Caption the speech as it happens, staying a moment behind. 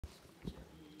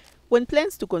When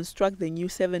plans to construct the new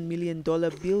 $7 million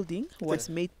building was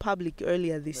made public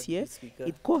earlier this year,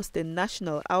 it caused a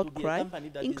national outcry,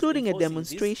 including a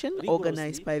demonstration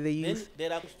organized by the youth.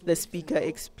 The speaker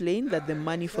explained that the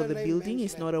money for the building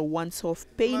is not a once-off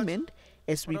payment,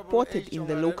 as reported in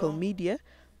the local media,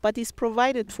 but is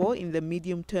provided for in the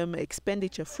medium-term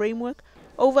expenditure framework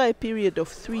over a period of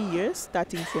 3 years,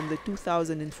 starting from the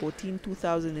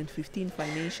 2014-2015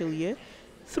 financial year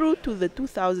through to the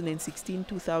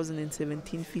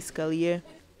 2016-2017 fiscal year.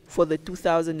 For the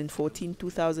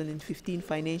 2014-2015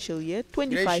 financial year,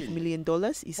 $25 million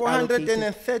is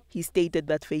allocated. He stated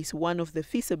that phase 1 of the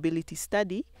feasibility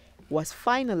study was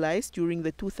finalized during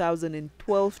the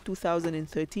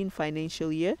 2012-2013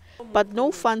 financial year, but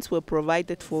no funds were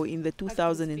provided for in the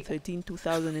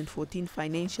 2013-2014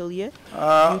 financial year.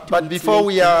 But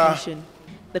before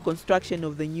the construction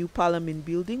of the new Parliament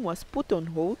building was put on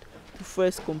hold to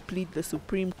first complete the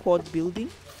Supreme Court building,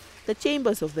 the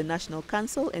chambers of the National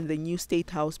Council, and the new State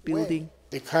House building.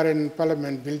 The current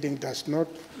Parliament building does no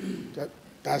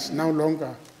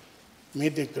longer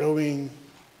meet the growing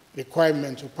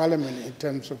requirements of Parliament in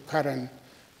terms of current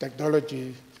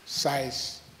technology,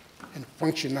 size, and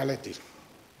functionality.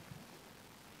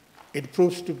 It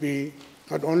proves to be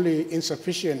not only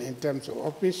insufficient in terms of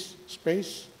office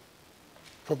space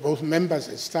for both members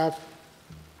and staff,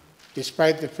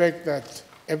 despite the fact that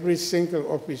every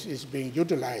single office is being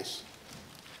utilized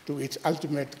to its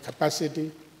ultimate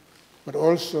capacity, but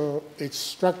also its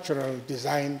structural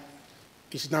design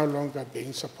is no longer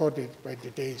being supported by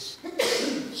today's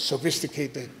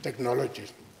sophisticated technology.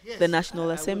 The National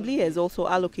Assembly has also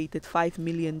allocated $5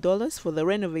 million for the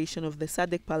renovation of the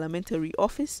SADC Parliamentary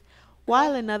Office,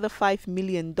 while another $5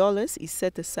 million is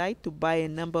set aside to buy a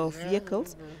number of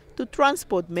vehicles to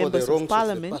transport members of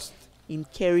Parliament in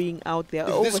carrying out their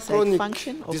oversight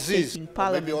function of taking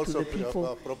Parliament to the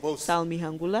people. Salmi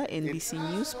Hangula, NBC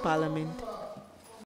News, Parliament.